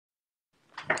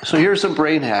So here's some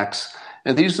brain hacks,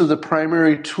 and these are the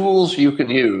primary tools you can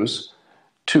use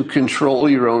to control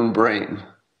your own brain.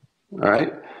 All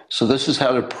right? So this is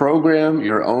how to program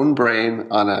your own brain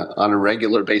on a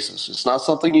regular basis. It's not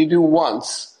something you do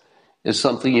once. It's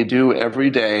something you do every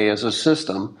day as a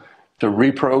system to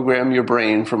reprogram your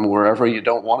brain from wherever you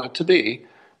don't want it to be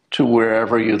to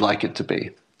wherever you'd like it to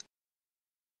be.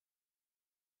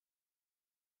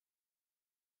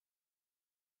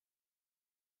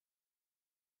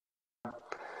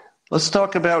 Let's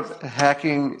talk about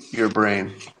hacking your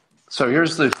brain. So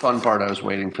here's the fun part. I was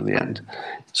waiting for the end.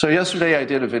 So yesterday I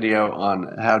did a video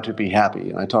on how to be happy,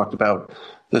 and I talked about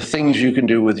the things you can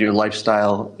do with your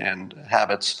lifestyle and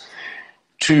habits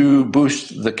to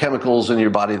boost the chemicals in your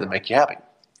body that make you happy.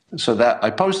 So that I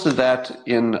posted that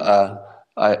in,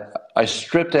 I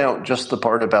stripped out just the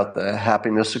part about the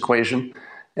happiness equation,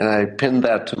 and I pinned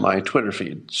that to my Twitter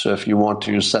feed. So if you want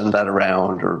to send that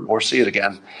around or see it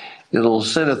again, it'll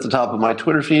sit at the top of my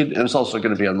Twitter feed, and it's also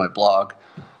going to be on my blog.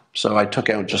 So I took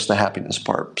out just the happiness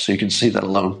part, so you can see that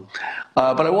alone.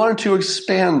 But I wanted to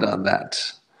expand on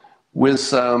that with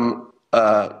some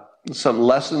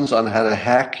lessons on how to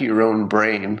hack your own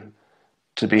brain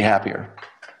to be happier.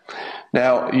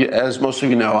 Now, as most of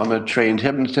you know, I'm a trained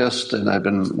hypnotist, and I've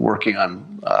been working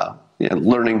on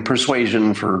learning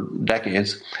persuasion for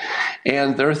decades.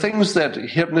 And there are things that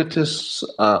hypnotists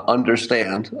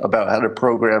understand about how to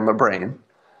program a brain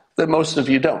that most of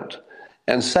you don't.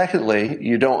 And secondly,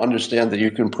 you don't understand that you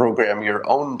can program your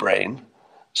own brain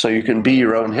so you can be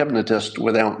your own hypnotist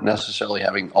without necessarily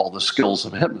having all the skills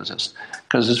of a hypnotist,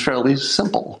 because it's fairly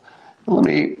simple. Let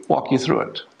me walk you through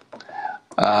it.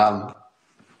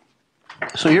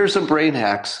 So here's some brain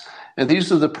hacks, and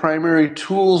these are the primary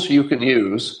tools you can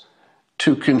use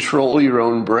to control your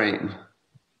own brain.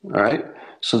 All right?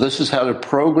 So this is how to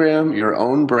program your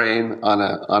own brain on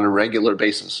a regular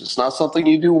basis. It's not something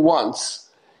you do once.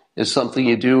 It's something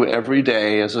you do every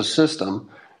day as a system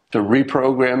to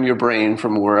reprogram your brain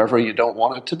from wherever you don't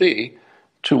want it to be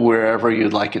to wherever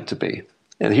you'd like it to be.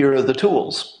 And here are the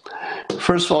tools.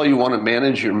 First of all, you want to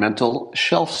manage your mental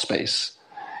shelf space.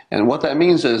 And what that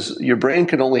means is your brain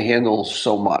can only handle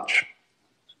so much.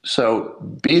 So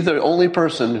be the only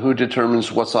person who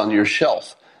determines what's on your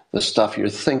shelf, the stuff you're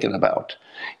thinking about.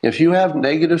 If you have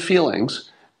negative feelings,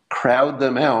 crowd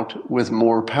them out with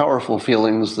more powerful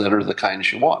feelings that are the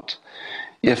kinds you want.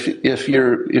 If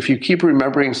you keep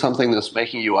remembering something that's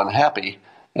making you unhappy,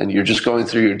 and you're just going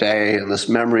through your day and this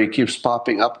memory keeps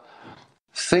popping up,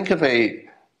 think of a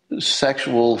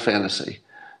sexual fantasy.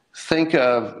 Think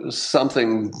of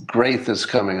something great that's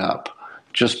coming up.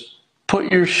 Just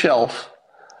put your shelf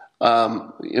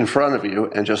in front of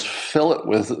you and just fill it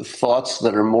with thoughts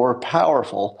that are more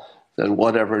powerful than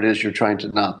whatever it is you're trying to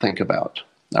not think about.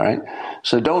 All right?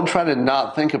 So don't try to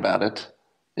not think about it.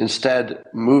 Instead,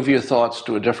 move your thoughts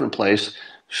to a different place.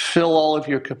 Fill all of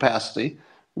your capacity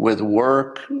with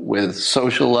work, with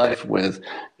social life, with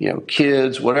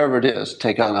kids, whatever it is.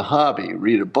 Take on a hobby,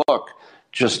 read a book.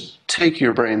 Just take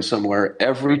your brain somewhere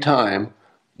every time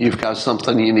you've got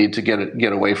something you need to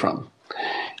get away from.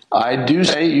 I do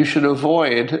say you should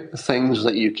avoid things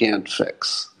that you can't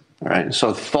fix. All right?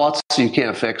 So thoughts you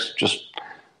can't fix,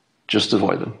 just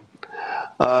avoid them.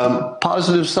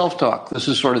 Positive self-talk. This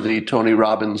is sort of the Tony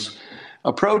Robbins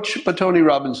approach, but Tony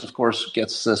Robbins, of course,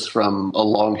 gets this from a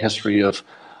long history of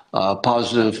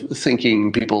positive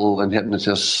thinking people and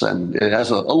hypnotists, and it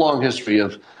has a long history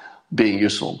of being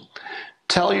useful.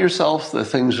 Tell yourself that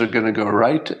things are going to go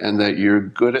right and that you're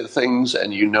good at things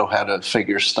and you know how to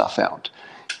figure stuff out.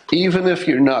 Even if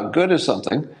you're not good at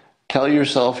something, tell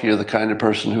yourself you're the kind of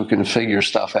person who can figure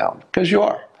stuff out, because you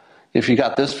are. If you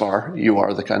got this far, you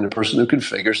are the kind of person who can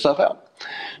figure stuff out.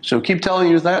 So keep telling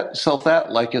yourself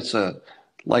that like it's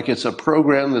a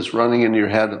program that's running in your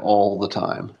head all the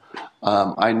time.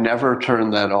 I never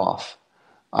turn that off.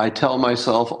 I tell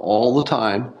myself all the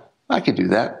time, I could do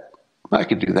that. I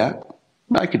could do that.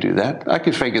 I could do that. I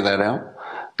could figure that out.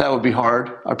 That would be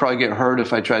hard. I'd probably get hurt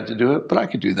if I tried to do it, but I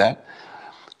could do that.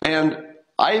 And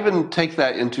I even take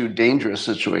that into dangerous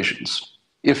situations.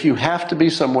 If you have to be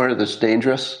somewhere that's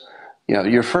dangerous,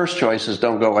 your first choice is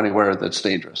don't go anywhere that's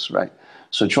dangerous, right?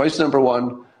 So choice number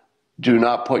one, do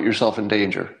not put yourself in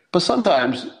danger. But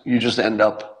sometimes you just end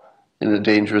up in a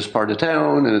dangerous part of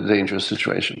town, in a dangerous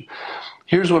situation.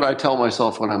 Here's what I tell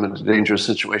myself when I'm in a dangerous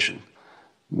situation.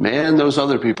 Man, those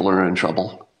other people are in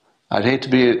trouble. I'd hate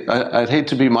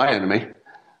to be my enemy.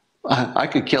 I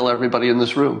could kill everybody in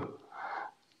this room.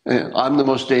 I'm the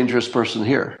most dangerous person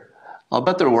here. I'll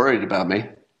bet they're worried about me.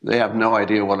 They have no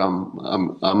idea what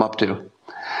I'm up to.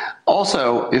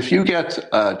 Also, if you get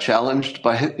challenged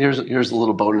by, here's a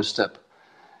little bonus tip.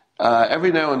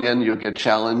 Every now and then you'll get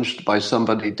challenged by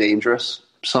somebody dangerous,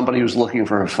 somebody who's looking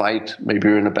for a fight. Maybe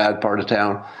you're in a bad part of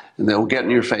town, and they'll get in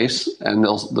your face and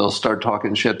they'll start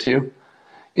talking shit to you.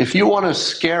 If you want to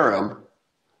scare them,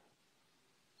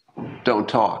 don't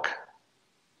talk.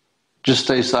 Just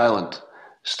stay silent.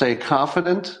 Stay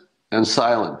confident and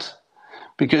silent,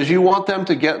 because you want them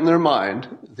to get in their mind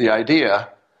the idea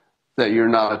that you're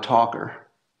not a talker,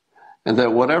 and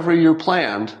that whatever you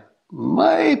planned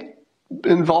might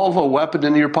involve a weapon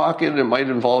in your pocket. It might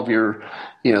involve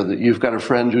that you've got a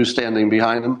friend who's standing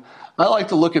behind them. I like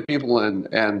to look at people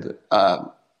and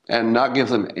not give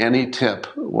them any tip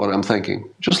what I'm thinking.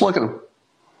 Just look at them,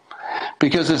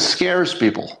 because it scares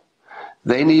people.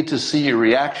 They need to see your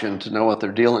reaction to know what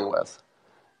they're dealing with.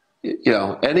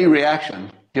 Any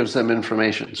reaction gives them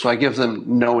information. So I give them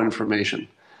no information.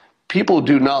 People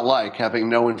do not like having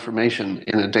no information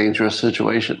in a dangerous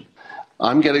situation.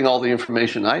 I'm getting all the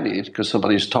information I need because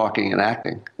somebody's talking and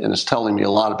acting, and it's telling me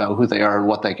a lot about who they are and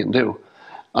what they can do.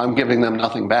 I'm giving them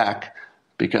nothing back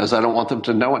because I don't want them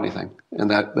to know anything.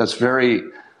 And it's very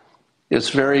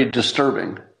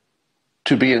disturbing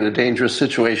to be in a dangerous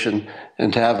situation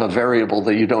and to have a variable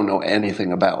that you don't know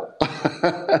anything about.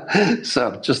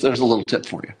 So there's a little tip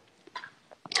for you.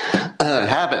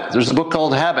 Habit. There's a book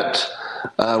called Habit,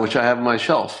 which I have on my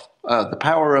shelf. The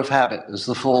Power of Habit is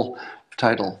the full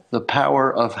title. The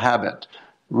Power of Habit.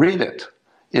 Read it.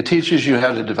 It teaches you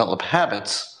how to develop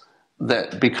habits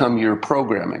that become your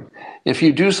programming. If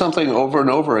you do something over and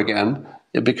over again,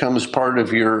 it becomes part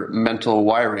of your mental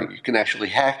wiring. You can actually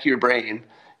hack your brain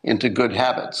into good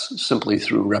habits simply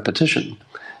through repetition.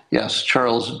 Yes,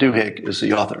 Charles Duhigg is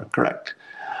the author, correct.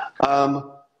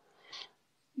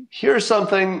 Here's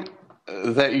something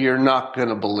that you're not going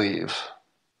to believe.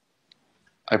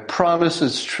 I promise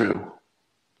it's true.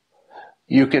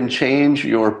 You can change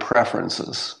your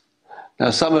preferences.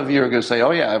 Now, some of you are going to say,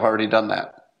 oh yeah, I've already done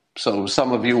that. So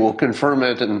some of you will confirm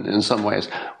it in some ways.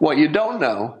 What you don't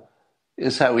know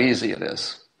is how easy it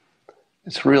is.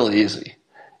 It's really easy.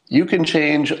 You can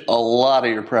change a lot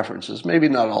of your preferences, maybe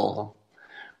not all of them,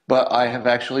 but I have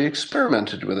actually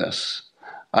experimented with this.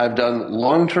 I've done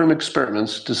long-term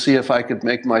experiments to see if I could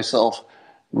make myself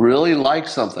really like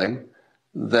something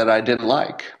that I didn't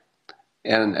like,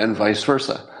 and vice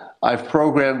versa. I've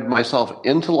programmed myself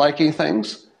into liking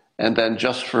things, and then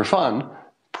just for fun,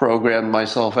 programmed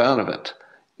myself out of it.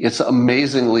 It's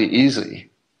amazingly easy,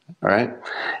 all right?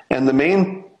 And the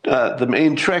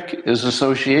main trick is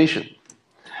association.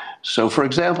 So, for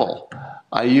example,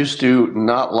 I used to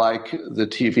not like the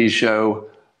TV show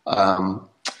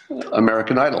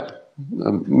American Idol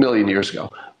a million years ago,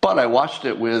 but I watched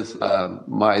it with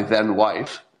my then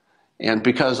wife, and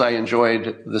because I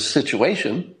enjoyed the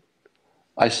situation,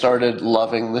 I started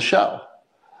loving the show.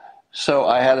 So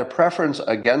I had a preference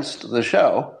against the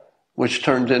show, which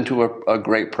turned into a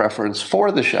great preference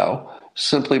for the show,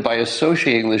 simply by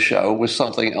associating the show with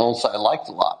something else I liked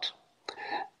a lot.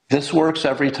 This works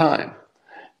every time.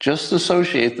 Just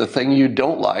associate the thing you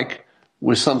don't like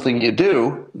with something you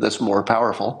do that's more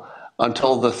powerful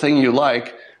until the thing you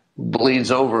like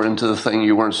bleeds over into the thing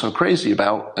you weren't so crazy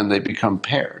about, and they become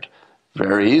paired.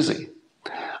 Very easy.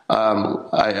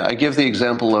 I give the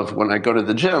example of when I go to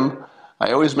the gym,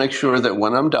 I always make sure that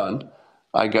when I'm done,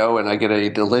 I go and I get a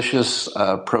delicious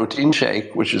protein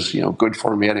shake, which is good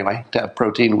for me anyway, to have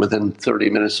protein within 30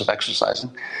 minutes of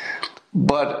exercising.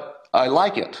 But I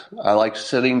like it. I like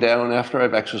sitting down after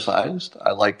I've exercised.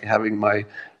 I like having my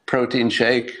protein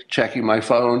shake, checking my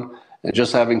phone, and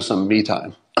just having some me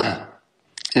time.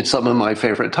 It's some of my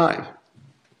favorite time.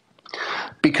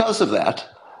 Because of that,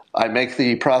 I make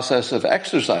the process of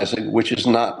exercising, which is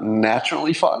not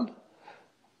naturally fun,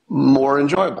 more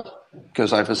enjoyable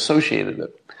because I've associated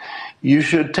it. You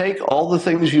should take all the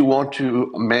things you want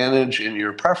to manage in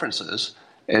your preferences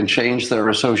and change their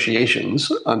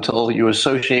associations until you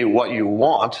associate what you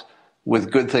want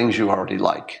with good things you already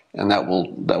like, and that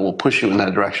will push you in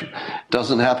that direction. It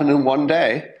doesn't happen in one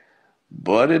day,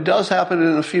 but it does happen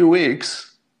in a few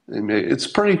weeks. It's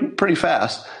pretty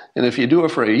fast, and if you do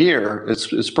it for a year,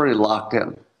 it's pretty locked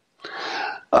in.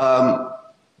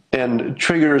 And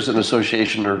triggers and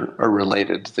association are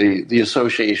related. The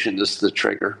association is the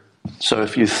trigger. So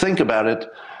if you think about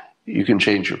it, you can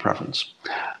change your preference.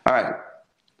 All right.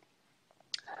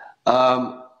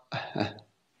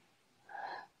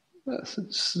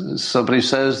 Somebody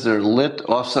says they're lit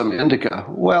off some indica.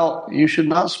 Well, you should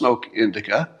not smoke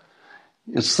indica.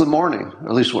 It's the morning,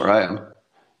 at least where I am.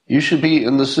 You should be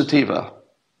in the sativa,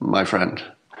 my friend.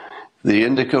 The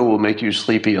indica will make you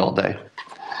sleepy all day.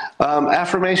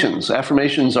 Affirmations.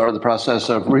 Affirmations are the process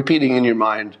of repeating in your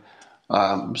mind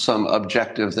some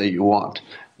objective that you want.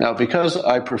 Now, because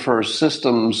I prefer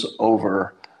systems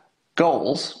over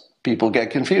goals, people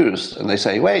get confused and they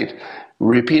say, wait,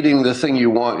 repeating the thing you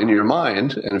want in your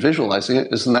mind and visualizing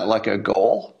it, isn't that like a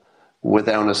goal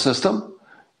without a system?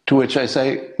 To which I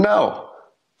say, no,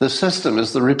 the system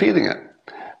is the repeating it.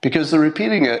 Because the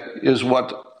repeating it is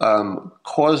what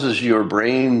causes your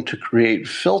brain to create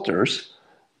filters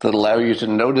that allow you to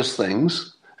notice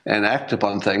things and act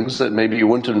upon things that maybe you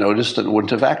wouldn't have noticed and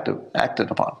wouldn't have acted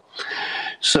upon.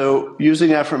 So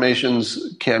using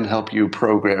affirmations can help you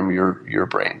program your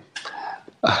brain.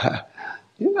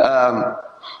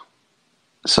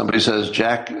 Somebody says,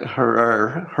 Jack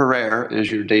Herrera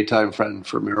is your daytime friend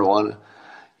for marijuana.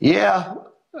 Yeah,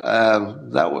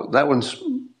 that one's,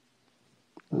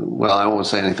 well, I won't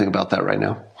say anything about that right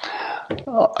now.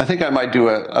 I think I might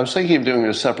I was thinking of doing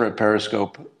a separate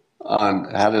Periscope on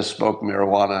how to smoke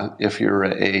marijuana if you're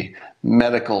a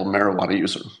medical marijuana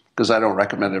user, because I don't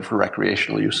recommend it for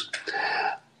recreational use.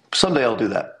 Someday I'll do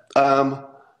that.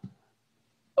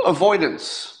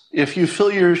 Avoidance. If you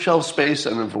fill your shelf space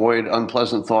and avoid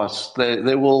unpleasant thoughts,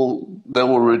 they will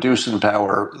reduce in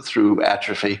power through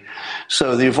atrophy.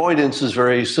 So the avoidance is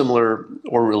very similar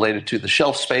or related to the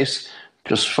shelf space.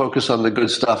 Just focus on the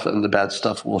good stuff and the bad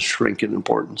stuff will shrink in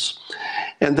importance.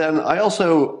 And then I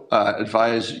also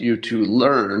advise you to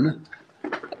learn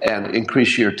and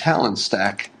increase your talent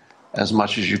stack as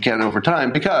much as you can over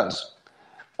time, because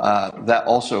that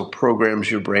also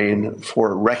programs your brain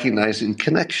for recognizing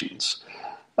connections.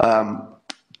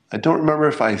 I don't remember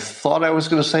if I thought I was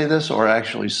going to say this or I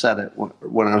actually said it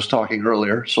when I was talking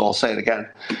earlier, so I'll say it again.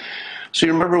 So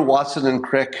you remember Watson and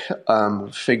Crick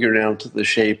figuring out the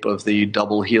shape of the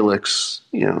double helix,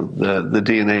 the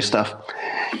DNA stuff.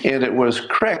 And it was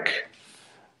Crick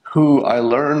who I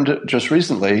learned just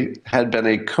recently had been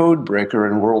a code breaker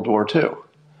in World War II.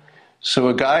 So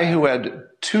a guy who had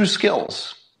two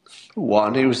skills.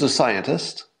 One, he was a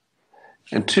scientist.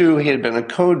 And two, he had been a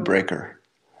code breaker.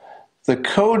 The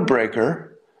code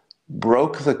breaker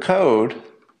broke the code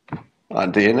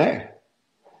on DNA.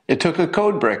 It took a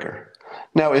code breaker.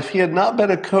 Now, if he had not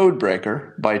been a code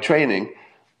breaker by training,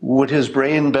 would his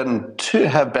brain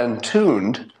have been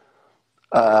tuned?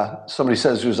 Somebody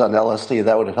says he was on LSD,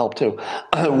 that would have helped too.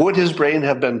 Would his brain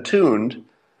have been tuned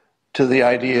to the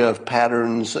idea of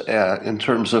patterns in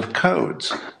terms of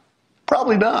codes?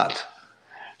 Probably not.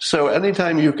 So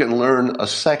anytime you can learn a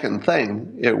second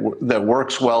thing that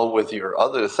works well with your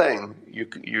other thing,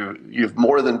 you've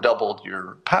more than doubled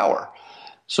your power.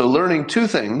 So learning two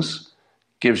things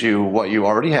gives you what you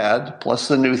already had plus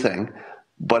the new thing,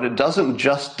 but it doesn't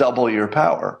just double your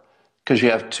power, because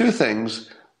you have two things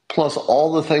plus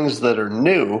all the things that are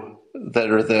new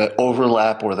that are the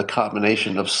overlap or the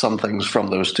combination of some things from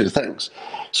those two things.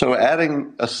 So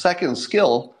adding a second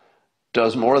skill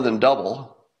does more than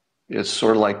double. It's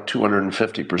sort of like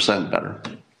 250% better.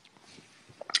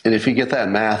 And if you get that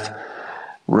math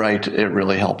right, it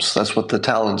really helps. That's what the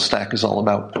talent stack is all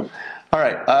about. All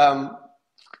right.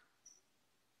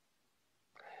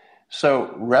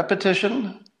 So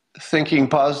repetition, thinking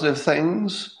positive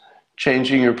things,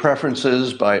 changing your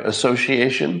preferences by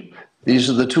association. These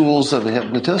are the tools of the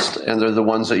hypnotist, and they're the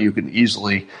ones that you can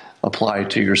easily apply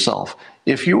to yourself.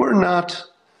 If you are not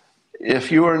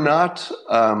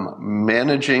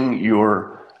managing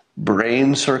your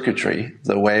brain circuitry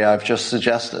the way I've just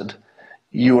suggested,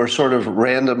 you are sort of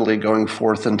randomly going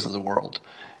forth into the world.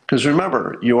 Because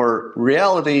remember, your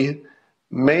reality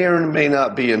may or may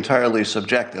not be entirely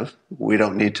subjective. We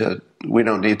don't need to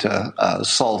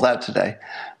solve that today.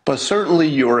 But certainly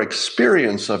your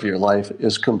experience of your life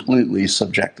is completely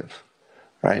subjective,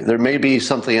 right? There may be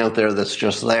something out there that's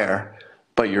just there,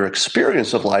 but your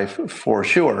experience of life, for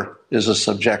sure, is a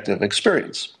subjective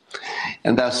experience.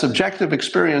 And that subjective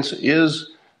experience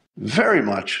is very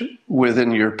much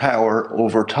within your power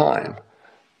over time.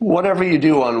 Whatever you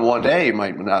do on one day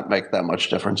might not make that much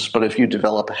difference, but if you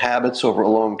develop habits over a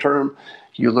long term,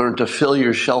 you learn to fill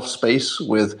your shelf space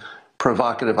with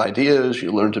provocative ideas,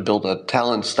 you learn to build a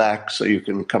talent stack so you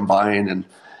can combine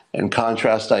and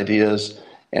contrast ideas,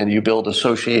 and you build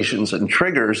associations and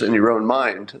triggers in your own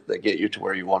mind that get you to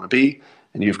where you want to be,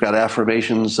 and you've got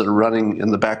affirmations that are running in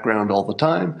the background all the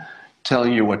time,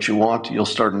 telling you what you want. You'll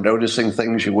start noticing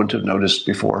things you wouldn't have noticed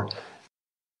before,